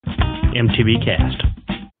MTBCast.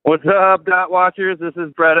 What's up, Dot Watchers? This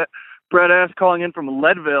is Brett S. calling in from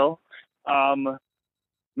Leadville.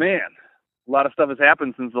 Man, a lot of stuff has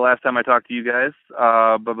happened since the last time I talked to you guys.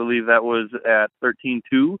 I believe that was at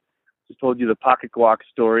 13-2. Just told you the pocket guac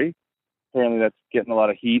story. Apparently that's getting a lot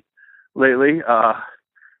of heat lately.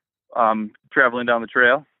 Traveling down the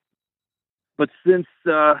trail. But since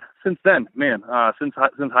then, man, since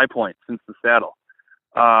High Point, since the saddle.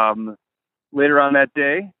 Later on that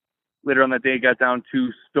day, got down to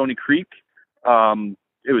Stony Creek. It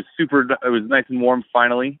was nice and warm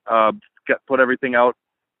finally. Put everything out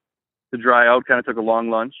to dry out, kind of took a long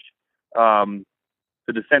lunch. The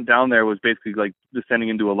descent down there was basically like descending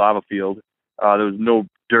into a lava field. There was no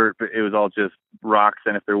dirt, but it was all just rocks.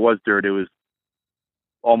 And if there was dirt, it was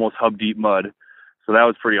almost hub deep mud. So that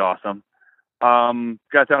was pretty awesome.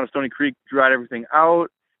 Got down to Stony Creek, dried everything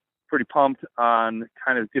out. Pretty pumped on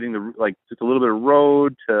kind of getting just a little bit of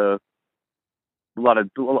road to a lot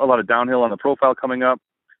of downhill on the profile coming up.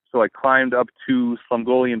 So I climbed up to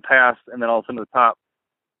Slumgolian Pass, and then all of a sudden to the top,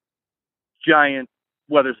 giant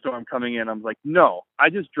weather storm coming in. I'm like, no, I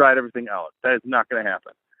just dried everything out. That is not going to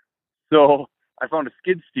happen. So I found a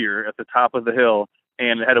skid steer at the top of the hill,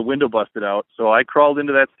 and it had a window busted out. So I crawled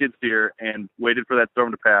into that skid steer and waited for that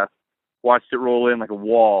storm to pass, watched it roll in like a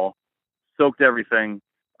wall, soaked everything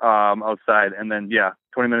outside, and then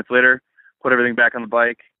 20 minutes later, put everything back on the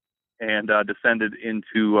bike and descended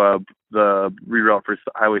into the reroute for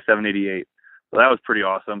Highway 788. So that was pretty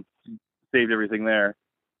awesome. Saved everything there.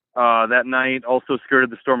 That night, also skirted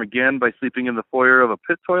the storm again by sleeping in the foyer of a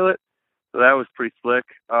pit toilet. So that was pretty slick.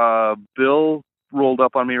 Bill rolled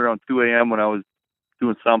up on me around 2 a.m. when I was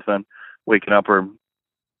doing something, waking up, or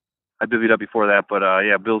I bivvied up before that. But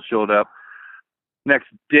Bill showed up. Next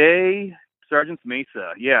day, Sergeant's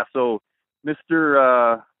Mesa. Yeah, so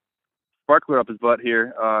Mr. Sparkler up his butt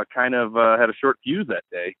here kind of had a short fuse that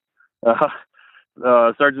day.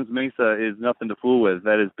 Sergeant's Mesa is nothing to fool with.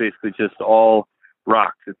 That is basically just all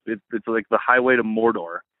rocks. It's like the highway to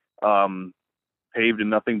Mordor, paved in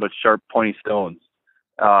nothing but sharp, pointy stones.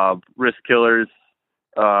 Risk killers,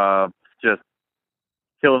 just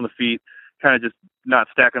killing the feet, kind of just not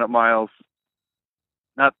stacking up miles.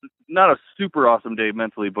 Not a super awesome day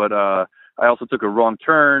mentally, but I also took a wrong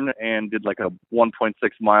turn and did like a 1.6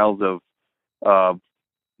 miles of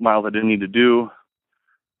miles I didn't need to do.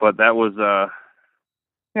 But that was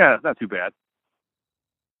not too bad.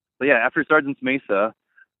 But yeah, after Sergeant's Mesa,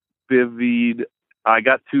 bivvied, I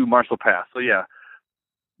got to Marshall Pass. So yeah,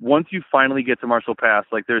 once you finally get to Marshall Pass,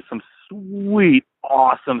 like there's some sweet,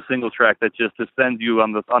 awesome single track that just sends you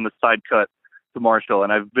on the side cut to Marshall.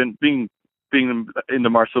 And I've been being into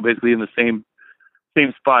Marshall basically in the same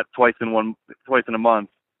spot twice in a month.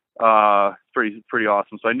 Pretty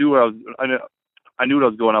awesome. So I knew what I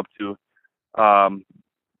was going up to.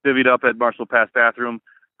 Bivvied up at Marshall Pass bathroom.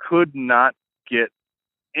 Could not get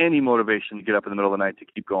any motivation to get up in the middle of the night to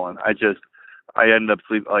keep going. I ended up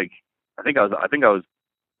sleep like I think I was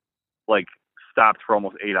like stopped for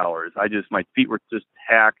almost 8 hours. My feet were just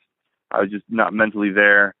hacked. I was just not mentally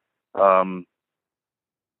there.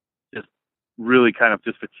 Just really kind of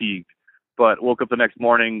just fatigued. But woke up the next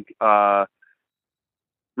morning,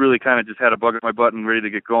 really kind of just had a bug at my butt and ready to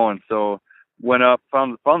get going. So went up,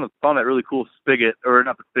 found that really cool spigot, or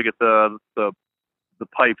not the spigot, the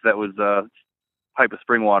pipe that was pipe of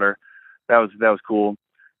spring water. That was cool.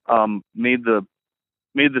 Made the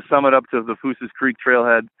summit up to the Foosa's Creek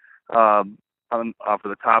trailhead off of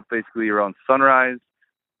the top, basically around sunrise.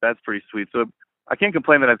 That's pretty sweet. So I can't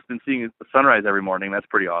complain that I've been seeing the sunrise every morning. That's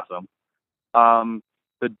pretty awesome.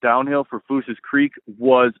 The downhill for Foosa's Creek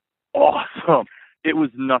was awesome. It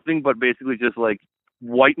was nothing but basically just like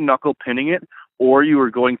white knuckle pinning it, or you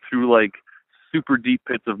were going through like super deep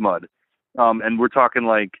pits of mud. And we're talking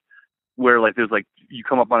like where like there's like you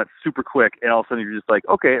come up on it super quick, and all of a sudden you're just like,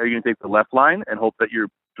 okay, are you gonna take the left line and hope that you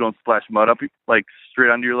don't splash mud up like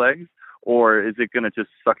straight onto your legs, or is it gonna just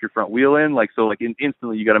suck your front wheel in? Like so, like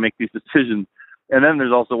instantly you got to make these decisions. And then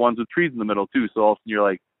there's also ones with trees in the middle too. So all of a sudden you're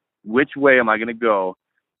like, which way am I gonna go?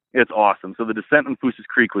 It's awesome. So the descent on Foosa's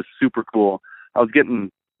Creek was super cool. I was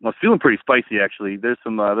feeling pretty spicy actually. There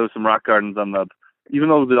was some rock gardens on the, even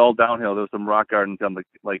though it was all downhill, there was some rock gardens on the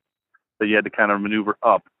like that you had to kind of maneuver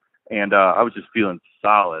up, and I was just feeling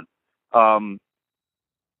solid.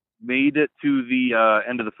 Made it to the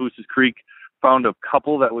end of the Foosa's Creek. Found a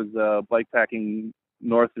couple that was bike packing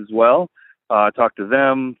north as well. Talked to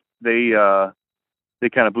them. They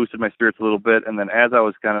kind of boosted my spirits a little bit, and then as I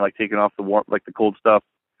was kind of like taking off the warm, like the cold stuff,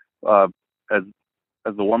 as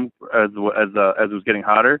it was getting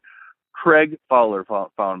hotter, Craig Fowler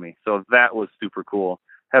found me. So that was super cool.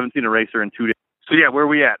 Haven't seen a racer in 2 days. So yeah, where are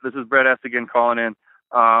we at? This is Brett S. again calling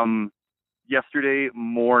in. Yesterday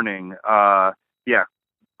morning, yeah,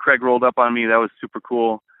 Craig rolled up on me. That was super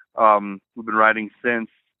cool. We've been riding since.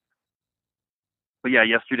 But yeah,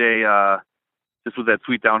 yesterday, just with that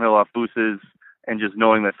sweet downhill off Booses and just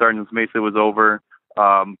knowing that Sergeant's Mesa was over,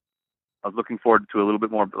 I was looking forward to a little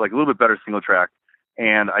bit more, like a little bit better single track,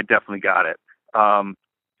 and I definitely got it.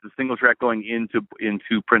 The single track going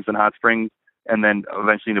into Princeton Hot Springs and then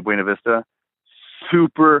eventually into Buena Vista,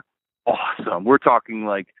 super awesome. We're talking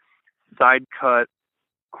like side cut,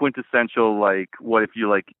 quintessential, like what if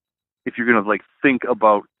you're gonna like think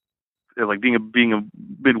about like being a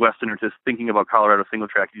Midwesterner, just thinking about Colorado single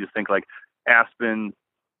track, you just think like Aspen,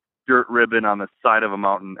 dirt ribbon on the side of a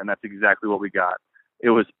mountain, and that's exactly what we got. It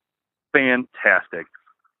was fantastic,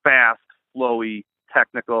 fast, flowy,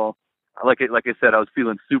 technical. Like I said, I was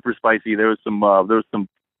feeling super spicy. There was some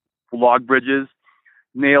log bridges.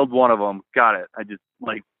 Nailed one of them. Got it. I just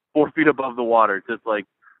like 4 feet above the water, just like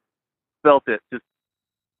felt it. Just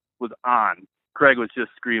was on. Craig was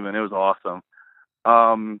just screaming. It was awesome.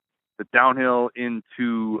 The downhill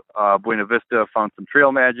into Buena Vista, found some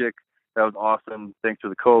trail magic. That was awesome. Thanks to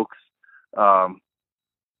the Cokes.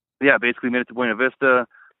 Yeah, basically made it to Buena Vista.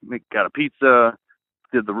 Got a pizza.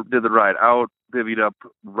 Did the ride out. Bivvied up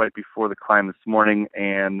right before the climb this morning,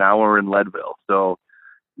 and now we're in Leadville. So,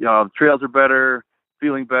 the trails are better.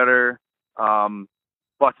 Feeling better.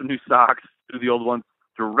 Bought some new socks. Threw the old ones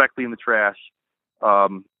directly in the trash.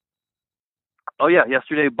 Oh yeah,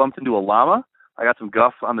 yesterday bumped into a llama. I got some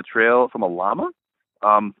guff on the trail from a llama.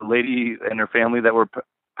 The lady and her family that were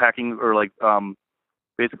packing or like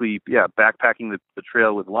basically backpacking the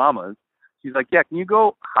trail with llamas. She's like, yeah, can you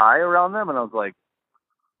go high around them? And I was like,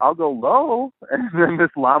 I'll go low. And then this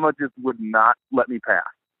llama just would not let me pass.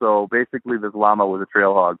 So basically this llama was a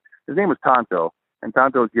trail hog. His name was Tonto, and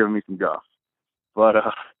Tonto was giving me some guff. But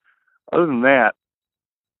other than that,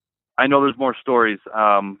 I know there's more stories.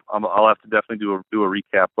 I'll have to definitely do a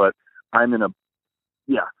recap, but I'm in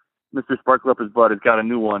Mr. Sparkle Up His Butt has got a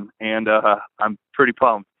new one, and I'm pretty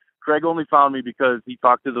pumped. Craig only found me because he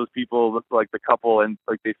talked to those people, like the couple, and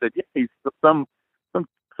like they said, yeah, he's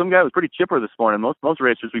some guy was pretty chipper this morning. Most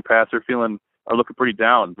racers we pass are looking pretty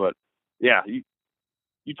down, but yeah,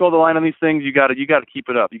 you told the line on these things. You got to keep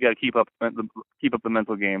it up. You got to keep up the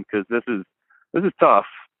mental game, because this is tough.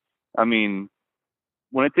 I mean,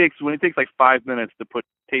 when it takes like 5 minutes to put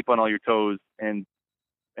tape on all your toes and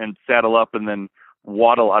saddle up and then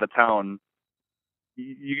waddle out of town,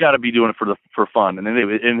 you got to be doing it for fun, and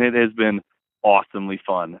it has been awesomely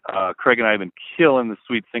fun. Craig and I have been killing the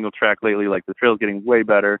sweet single track lately. Like, the trail's getting way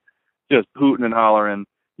better, just hooting and hollering.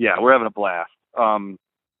 Yeah, we're having a blast.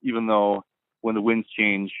 Even though when the winds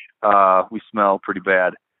change, we smell pretty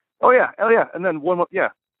bad. Oh yeah, and then one more,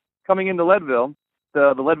 coming into Leadville,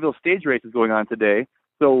 the Leadville stage race is going on today.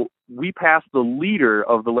 So we passed the leader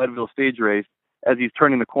of the Leadville stage race as he's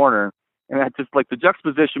turning the corner, and that's just like the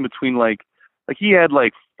juxtaposition between like he had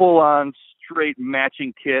like full on straight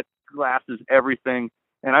matching kit, glasses, everything,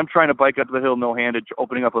 and I'm trying to bike up the hill no-handed,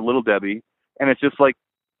 opening up a Little Debbie, and it's just like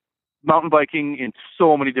mountain biking in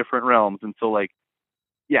so many different realms. And so like,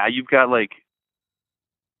 yeah, you've got like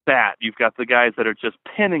that. You've got the guys that are just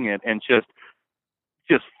pinning it and just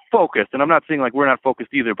focused. And I'm not saying like we're not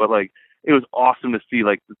focused either, but like it was awesome to see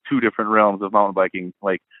like the two different realms of mountain biking.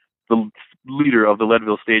 Like the leader of the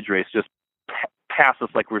Leadville stage race just pass us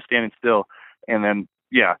like we're standing still, and then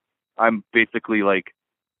I'm basically like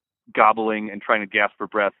gobbling and trying to gasp for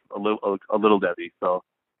breath a little Debbie. So,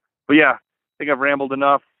 but yeah, I think I've rambled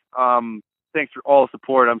enough. Thanks for all the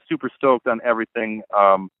support. I'm super stoked on everything.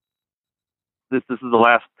 This is the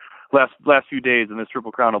last few days, and this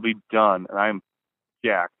Triple Crown will be done, and I'm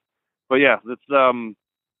jacked. But yeah, that's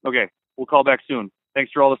okay. We'll call back soon.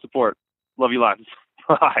 Thanks for all the support. Love you lots.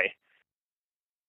 Bye.